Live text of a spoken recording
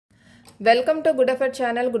Welcome to Good Effort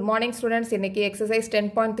channel. Good morning students. இன்னைக்கு exercise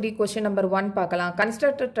 10.3 question number 1 பார்க்கலாம்.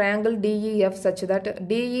 Construct a triangle DEF such that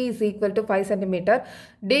DE is equal to 5 cm,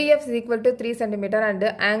 DF is equal to 3 cm and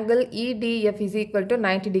angle EDF is equal to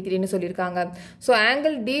 90 degree னு சொல்லிருக்காங்க. So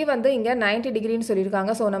angle D வந்து இங்க 90 degree னு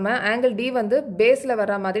சொல்லிருக்காங்க. So நம்ம angle D வந்து பேஸ்ல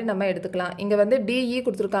வர மாதிரி நம்ம எடுத்துக்கலாம். இங்க வந்து DE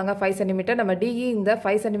கொடுத்திருக்காங்க 5 cm. நம்ம DE இந்த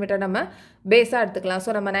 5 cm நம்ம பேஸா எடுத்துக்கலாம்.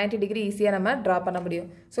 So நம்ம 90 degree ஈஸியா நம்ம டிரா பண்ண முடியும்.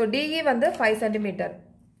 So DE வந்து 5 cm.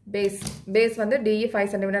 Base வந்து DE 5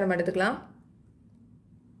 cm நம்ம எடுத்துக்கலாம்.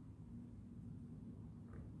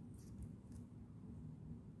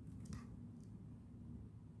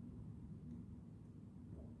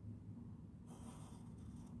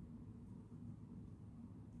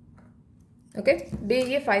 Okay,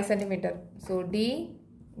 DE 5 cm. So DE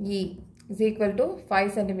is equal to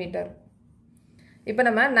 5 cm. இப்போ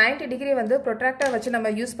நம்ம 90 டிகிரி வந்து ப்ரொட்ராக்டர் வச்சு நம்ம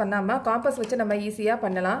யூஸ் பண்ணாம காம்பஸ் வச்சு நம்ம ஈஸியா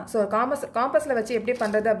பண்ணலாம். சோ காம்பஸ்ல வச்சு எப்படி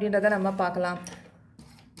பண்றது அப்படின்றத நம்ம பார்க்கலாம்.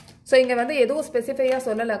 சோ இங்க வந்து எதுவும் ஸ்பெசிஃபையா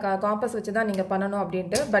சொல்லல காம்பஸ் வச்சு தான் நீங்க பண்ணனும்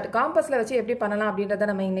அப்படினு. பட் காம்பஸ்ல வச்சு எப்படி பண்ணலாம்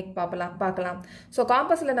அப்படின்றத நம்ம இன்னைக்கு பார்க்கலாம். சோ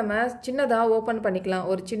காம்பஸ்ல நம்ம சின்னதா ஓபன் பண்ணிக்கலாம்.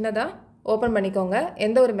 ஒரு சின்னதா ஓபன் பண்ணிக்கோங்க.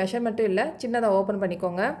 எந்த ஒரு மெஷர்மென்ட்டும் இல்ல. சின்னதா ஓபன்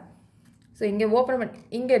பண்ணிக்கோங்க. சோ இங்க ஓபன் பண்ணி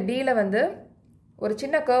இங்க D ல வந்து ஒரு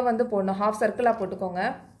சின்ன கர்வ் வந்து போடணும். ஹாஃப் சர்க்கிளா போட்டுக்கோங்க.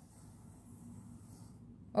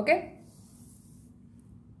 Okay,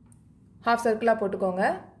 half circle போட்டுக்கோங்க.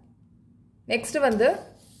 நெக்ஸ்ட் வந்து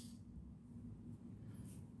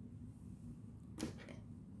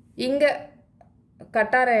இங்க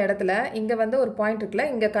கட்டார இடத்துல இங்க வந்து ஒரு பாயிண்ட் இருக்குல,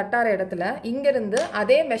 இங்க கட்டார இடத்துல இங்க இருந்து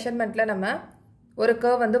அதே மெஷர்மென்ட்ல நம்ம ஒரு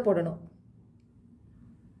கர்வ் வந்து போடணும்.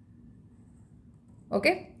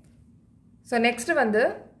 ஓகே, சோ நெக்ஸ்ட் வந்து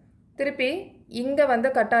திருப்பி இங்க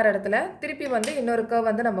வந்து கட்டார இடத்துல திருப்பி வந்து இன்னொரு கர்வ்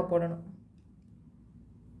வந்து நம்ம போடணும்.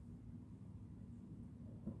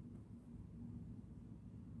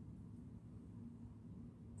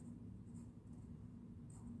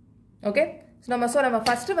 Okay, so நம்ம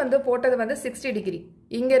first வந்து போட்டது வந்து 60 டிகிரி.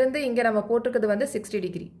 இங்க இருந்து இங்க நம்ம போட்டுக்கிறது வந்து 60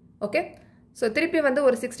 டிகிரி. Okay, so திருப்பி வந்து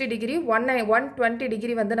ஒரு 60 டிகிரி 120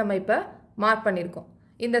 டிகிரி வந்து நம்ம இப்ப மார்க் பண்ணிருக்கோம்.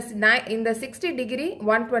 இந்த 60 டிகிரி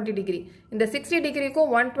 120 டிகிரி. இந்த 60 டிகிரிக்கும்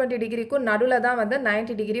 120 டிகிரிக்கும் நடுவுல தான் வந்து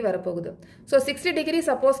 90 டிகிரி வர போகுது. சோ 60 டிகிரி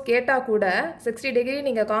சப்போஸ் கேட்டா கூட 60 டிகிரி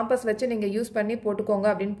நீங்க காம்பஸ் வச்சு நீங்க யூஸ் பண்ணி போட்டுக்கோங்க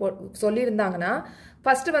அப்படினு சொல்லி இருந்தாங்கன்னா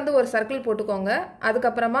ஃபர்ஸ்ட் வந்து ஒரு சர்க்கிள் போட்டுக்கோங்க. அதுக்கு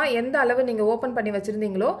அப்புறமா எந்த அளவு நீங்க ஓபன் பண்ணி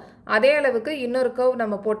வச்சிருந்தீங்களோ அதே அளவுக்கு இன்னொரு கர்வ்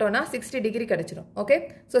நம்ம போட்டோம்னா 60 டிகிரி கிடைச்சிரும். ஓகே,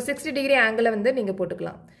 சோ 60 டிகிரி ஆங்கிளை வந்து நீங்க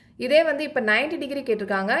போட்டுக்கலாம். இதே வந்து இப்ப 90 டிகிரி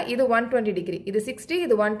கேட்டிருக்காங்க. இது 120 டிகிரி. இது 60,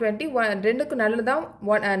 இது 120. ரெண்டுக்கு நடுவுல தான்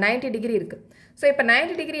 90 டிகிரி இருக்கு. சோ இப்ப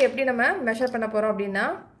 90 டிகிரி எப்படி நம்ம மெஷர் பண்ண போறோம் அப்படினா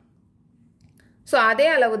சோ அதே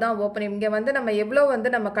அளவு தான் ஓபன். இங்க வந்து நம்ம எவ்வளவு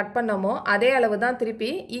வந்து நம்ம கட் பண்ணோமோ அதே அளவு தான்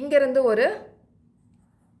திருப்பி இங்க இருந்து ஒரு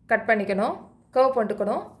கட் பண்ணிக்கணும். கர்வ்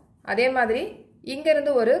போட்டுக்கணும். அதே மாதிரி இங்க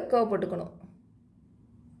இருந்து ஒரு கர்வ் போட்டுக்கணும்.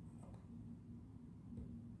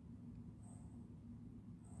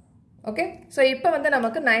 ஓகே, சோ இப்போ வந்து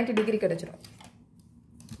நமக்கு 90 டிகிரி கிடைச்சிரும்.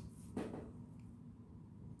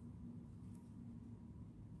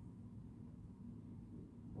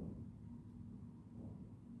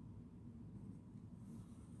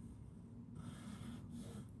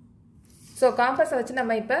 சோ காம்பஸ் வச்சு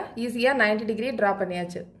நம்ம இப்ப ஈஸியா 90 டிகிரி டிரா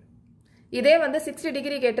பண்ணியாச்சு. இதே வந்து 60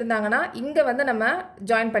 டிகிரி கேட்டிருந்தாங்கன்னா இங்க வந்து நம்ம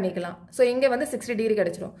ஜாயின் பண்ணிக்கலாம். சோ இங்க வந்து 60 டிகிரி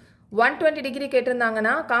கிடைச்சிரும். 120 டிகிரி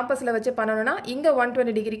கேட்டிருந்தாங்கன்னா காம்பஸ்ல வச்சு பண்ணனும்னா இங்க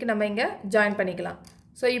 120 டிகிரிக்கு நம்ம இங்க ஜாயின் பண்ணிக்கலாம்.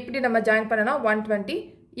 சோ இப்படி நம்ம ஜாயின் பண்ணனா 120,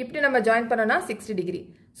 இப்படி நம்ம ஜாயின் பண்ணனா 60 டிகிரி.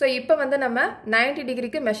 சோ இப்போ வந்து நம்ம 90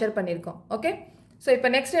 டிகிரிக்கு மெஷர் பண்ணிருக்கோம். ஓகே, சோ இப்போ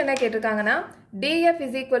நெக்ஸ்ட் என்ன கேட்டிருக்காங்கன்னா DF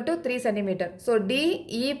is equal to 3 cm. So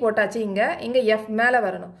DE போட்டாச்சு. இங்க F மேல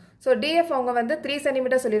வரணும். சோ DF அவங்க வந்து 3 cm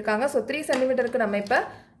சொல்லிருக்காங்க. சோ 3 cm க்கு நம்ம இப்ப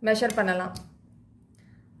மெஷர் பண்ணலாம்.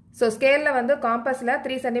 சோ ஸ்கேல்ல வந்து காம்பஸ்ல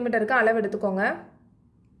 3 cm க்கு அளவு எடுத்துக்கோங்க.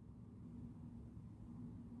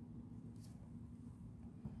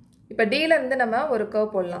 இப்ப D ல இருந்து நம்ம ஒரு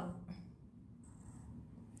கர்வ் போடலாம்.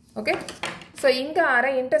 ஓகே, சோ இங்க ஆற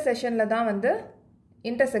இன்டர்செக்ஷன்ல தான் வந்து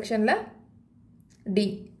இன்டர்செக்ஷன்ல D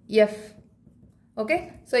F. ஓகே,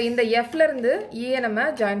 சோ இந்த F ல இருந்து E ய நம்ம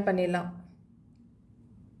ஜாயின் பண்ணிடலாம்.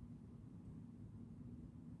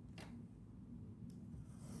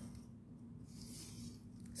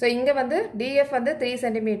 சோ இங்க வந்து DF வந்து 3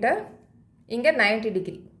 cm, இங்க 90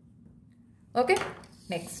 degree. Okay,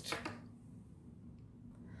 next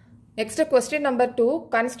Next question number 2.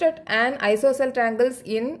 Construct an isosceles triangles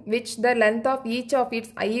in which the length of each of its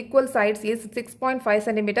equal sides is 6.5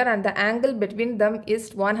 cm and the angle between them is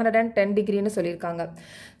 110 degree னு சொல்லிருக்காங்க.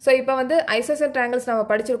 So இப்போ வந்து isosceles triangles நாம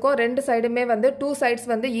படிச்சிருக்கோம். ரெண்டு சைடுமே வந்து 2 sides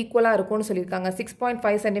வந்து ஈக்குவலா இருக்கும்னு சொல்லிருக்காங்க.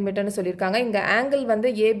 6.5 cm னு சொல்லிருக்காங்க. இங்க angle வந்து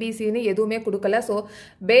ABC னு எதுவுமே கொடுக்கல. So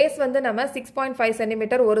base வந்து நம்ம 6.5 cm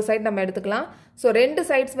ஒரு சைடு நம்ம எடுத்துக்கலாம். So ரெண்டு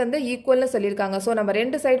sides வந்து ஈக்குவல்னு சொல்லிருக்காங்க. So நம்ம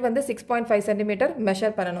ரெண்டு சைடு வந்து 6.5 cm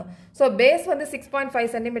மெஷர் பண்ணனும். So base வந்து 6.5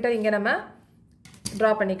 cm இங்க நம்ம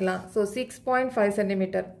draw பண்ணிக்கலாம். So 6.5 cm.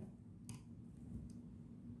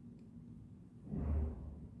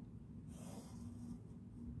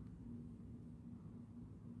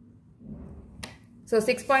 So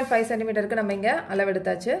 6.5 cm க்கு நம்ம இங்க அளவு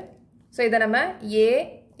எடுத்தாச்சு. So இத நம்ம A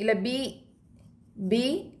இல்ல B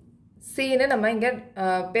C னு நம்ம இங்க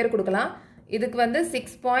பேர் கொடுக்கலாம். இதுக்கு வந்து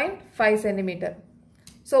 6.5 cm.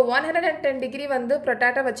 So 110 degree வந்து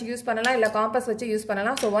protractor வச்சு யூஸ் பண்ணலாம் இல்ல compass வச்சு யூஸ்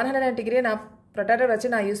பண்ணலாம். So 110 degree நான் protractor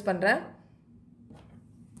வச்சு நான் யூஸ் பண்றேன்.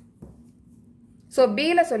 So B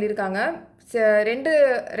ல சொல்லிருக்காங்க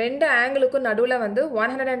ரெண்டு ஆங்கிளுக்கு நடுவுல வந்து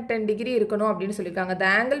 110 degree இருக்கணும் அப்படினு சொல்லிருக்காங்க. The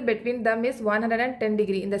angle between them is 110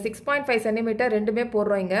 degree. இந்த 6.5 cm ரெண்டுமே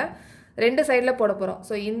போடுறோம் இங்க. ரெண்டு சைடுல போட போறோம்.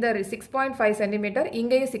 So இந்த 6.5 cm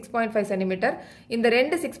இங்கேயும் 6.5 cm இந்த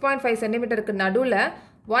ரெண்டு 6.5 cm க்கு நடுவுல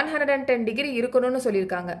 110 degree இருக்கணும்னு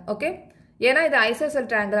சொல்லிருக்காங்க. ஓகே? ஏனா இது isosceles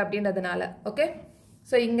triangle அப்படின்றதுனால. ஓகே?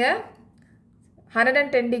 So இங்க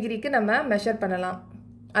 110 degree க்கு நம்ம மெஷர் பண்ணலாம்.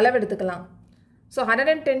 அளவு எடுத்துக்கலாம். So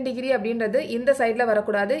 110 degree அப்படின்றது இந்த சைடுல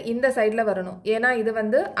வரக்கூடாது, இந்த சைடுல வரணும். ஏனா இது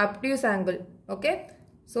வந்து obtuse angle. Okay?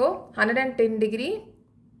 So 110 degree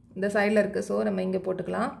இந்த சைடுல இருக்கு. So நம்ம இங்க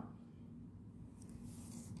போட்டுக்கலாம்.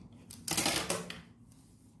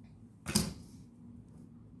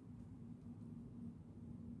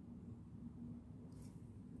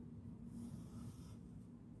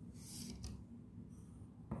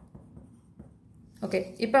 ஓகே,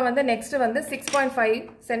 இப்போ வந்து நெக்ஸ்ட் வந்து 6.5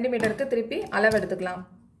 cm க்கு திருப்பி அளவு எடுத்துக்கலாம்.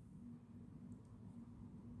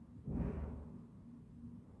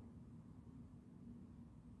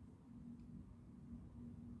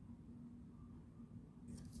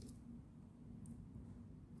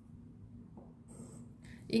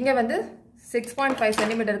 இங்க வந்து 6.5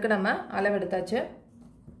 cm க்கு நம்ம அளவு எடுத்தாச்சு.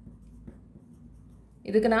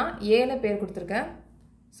 இதுக்கு நான் A னு பேர் கொடுத்திருக்கேன்.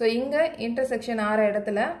 சோ இங்க இன்டர்செக்ஷன் ஆற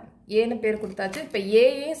இடத்துல A னு பேர் கொடுத்தாச்சு. இப்போ A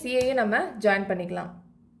யையும் C யையும் நம்ம ஜாயின் பண்ணிக்கலாம்.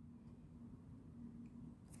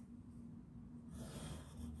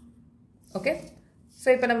 ஓகே? சோ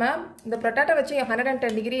இப்போ நம்ம இந்த protractor வச்சு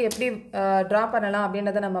 110 degree எப்படி draw பண்ணலாம்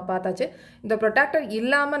அப்படின்றத நம்ம பார்த்தாச்சு. இந்த protractor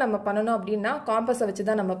இல்லாம நம்ம பண்ணனும் அப்படினா compass வச்சு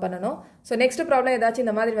தான் நம்ம பண்ணனும். சோ நெக்ஸ்ட் ப்ராப்ளம் ஏதாச்சும்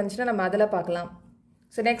இந்த மாதிரி வந்துச்சுனா நம்ம அதல பார்க்கலாம்.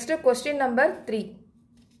 So next question number 3.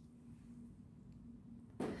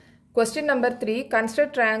 Question number 3.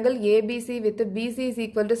 Construct triangle ABC with BC is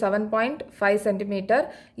equal to 7.5 cm,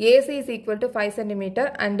 AC is equal to 5 cm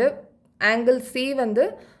and angle C வந்து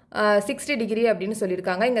 60 degree அப்படினு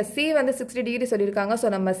சொல்லிருக்காங்க. இங்க C வந்து 60 degree சொல்லிருக்காங்க. சோ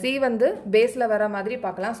நம்ம C வந்து பேஸ்ல வர மாதிரி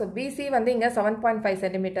பார்க்கலாம். சோ BC வந்து இங்க 7.5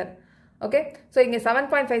 cm. ஓகே? சோ இங்க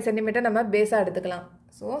 7.5 cm நம்ம பேஸா எடுத்துக்கலாம்.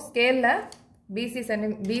 சோ ஸ்கேல்ல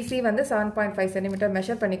BC வந்து 7.5 cm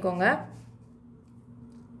மெஷர் பண்ணிக்கோங்க.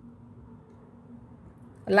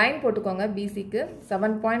 லைன் போட்டுக்கோங்க BC க்கு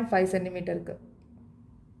 7.5 cm க்கு.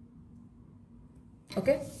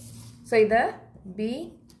 ஓகே? சோ இத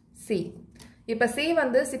BC. இப்போ C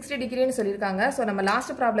வந்து 60 degree னு சொல்லிருக்காங்க. சோ நம்ம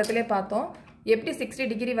லாஸ்ட் ப்ராப்ளத்திலே பார்த்தோம் எப்படி 60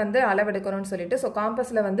 degree வந்து அளவு எடுக்கணும்னு சொல்லிட்டு. சோ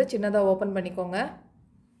காம்பஸ்ல வந்து சின்னதா ஓபன் பண்ணிக்கோங்க.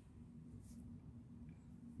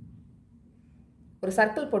 ஒரு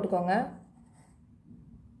சர்க்கிள் போட்டுக்கோங்க.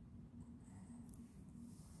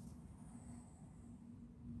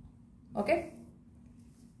 ஓகே?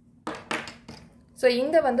 சோ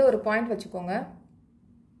இங்க வந்து ஒரு பாயிண்ட் வச்சுக்கோங்க.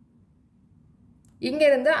 இங்க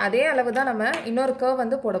இருந்து அதே அளவு தான் நம்ம இன்னொரு கர்வ்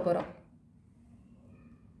வந்து போட போறோம்.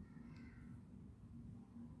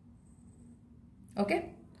 ஓகே?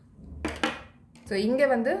 சோ இங்க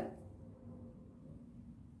வந்து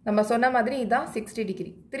நம்ம சொன்ன மாதிரி இதான் 60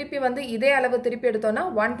 degree. திருப்பி வந்து இதே அளவு திருப்பி எடுத்தோம்னா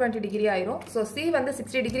 120 degree ஆயிரும். சோ C வந்து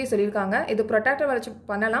 60 degree சொல்லிருக்காங்க. இது protractor வச்சு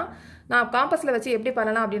பண்ணலாம். நான் காம்பஸ்ல வச்சு எப்படி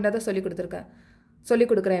பண்ணலாம் அப்படின்றத சொல்லி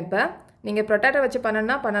கொடுக்கிறேன். இப்ப நீங்க protractor வச்சு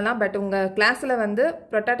பண்ணனும்னா பண்ணலாம். பட் உங்க கிளாஸ்ல வந்து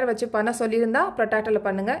protractor வச்சு பண்ண சொல்லிருந்தா protractorல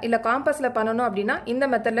பண்ணுங்க. இல்ல காம்பஸ்ல பண்ணனும் அப்படினா இந்த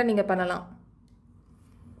மெத்தட்ல நீங்க பண்ணலாம்.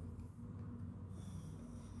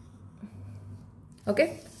 ஓகே?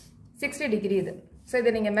 60 degree இது. சோ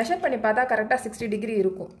இத நீங்க மெஷர் பண்ணி பார்த்தா கரெக்ட்டா 60 degree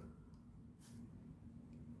இருக்கும்.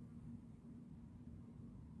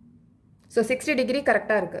 சோ 60 degree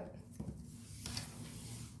கரெக்ட்டா இருக்கு.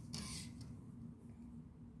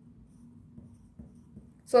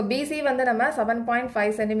 ஸோ பிசி வந்து நம்ம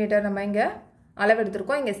 7.5 சென்டிமீட்டர் நம்ம இங்கே அளவு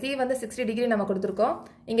எடுத்திருக்கோம். இங்கே சி வந்து 60 டிகிரி நம்ம கொடுத்துருக்கோம்.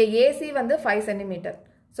 இங்கே ஏசி வந்து 5 சென்டிமீட்டர்.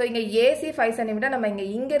 ஸோ இங்கே ஏசி 5 சென்டிமீட்டர், நம்ம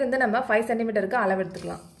இங்கேருந்து நம்ம 5 சென்டிமீட்டருக்கு அளவு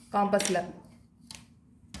எடுத்துக்கலாம் காம்பஸில்.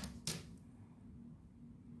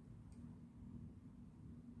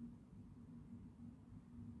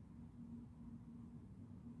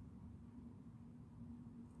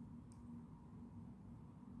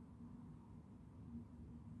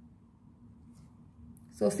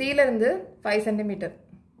 So சியிலேருந்து 5 centimetre.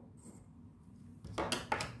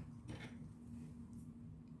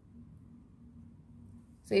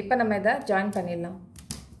 ஸோ இப்போ நம்ம இதை ஜாயின் பண்ணிடலாம்.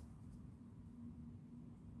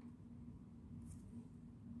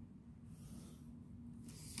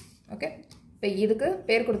 ஓகே, இப்போ இதுக்கு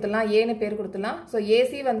பேர் கொடுத்துடலாம், ஏன்னு பேர் கொடுத்துடலாம். ஸோ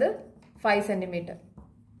ஏசி வந்து 5 centimetre.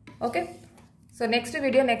 Okay, so next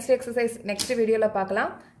video, next exercise next வீடியோவில்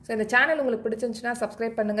பார்க்கலாம். ஸோ இந்த சேனல் உங்களுக்கு பிடிச்சிருந்துச்சுன்னா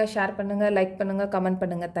சப்ஸ்கிரைப் பண்ணுங்கள், ஷேர் பண்ணுங்கள், லைக் பண்ணுங்கள், கமெண்ட்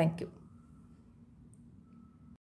பண்ணுங்கள். தேங்க்யூ.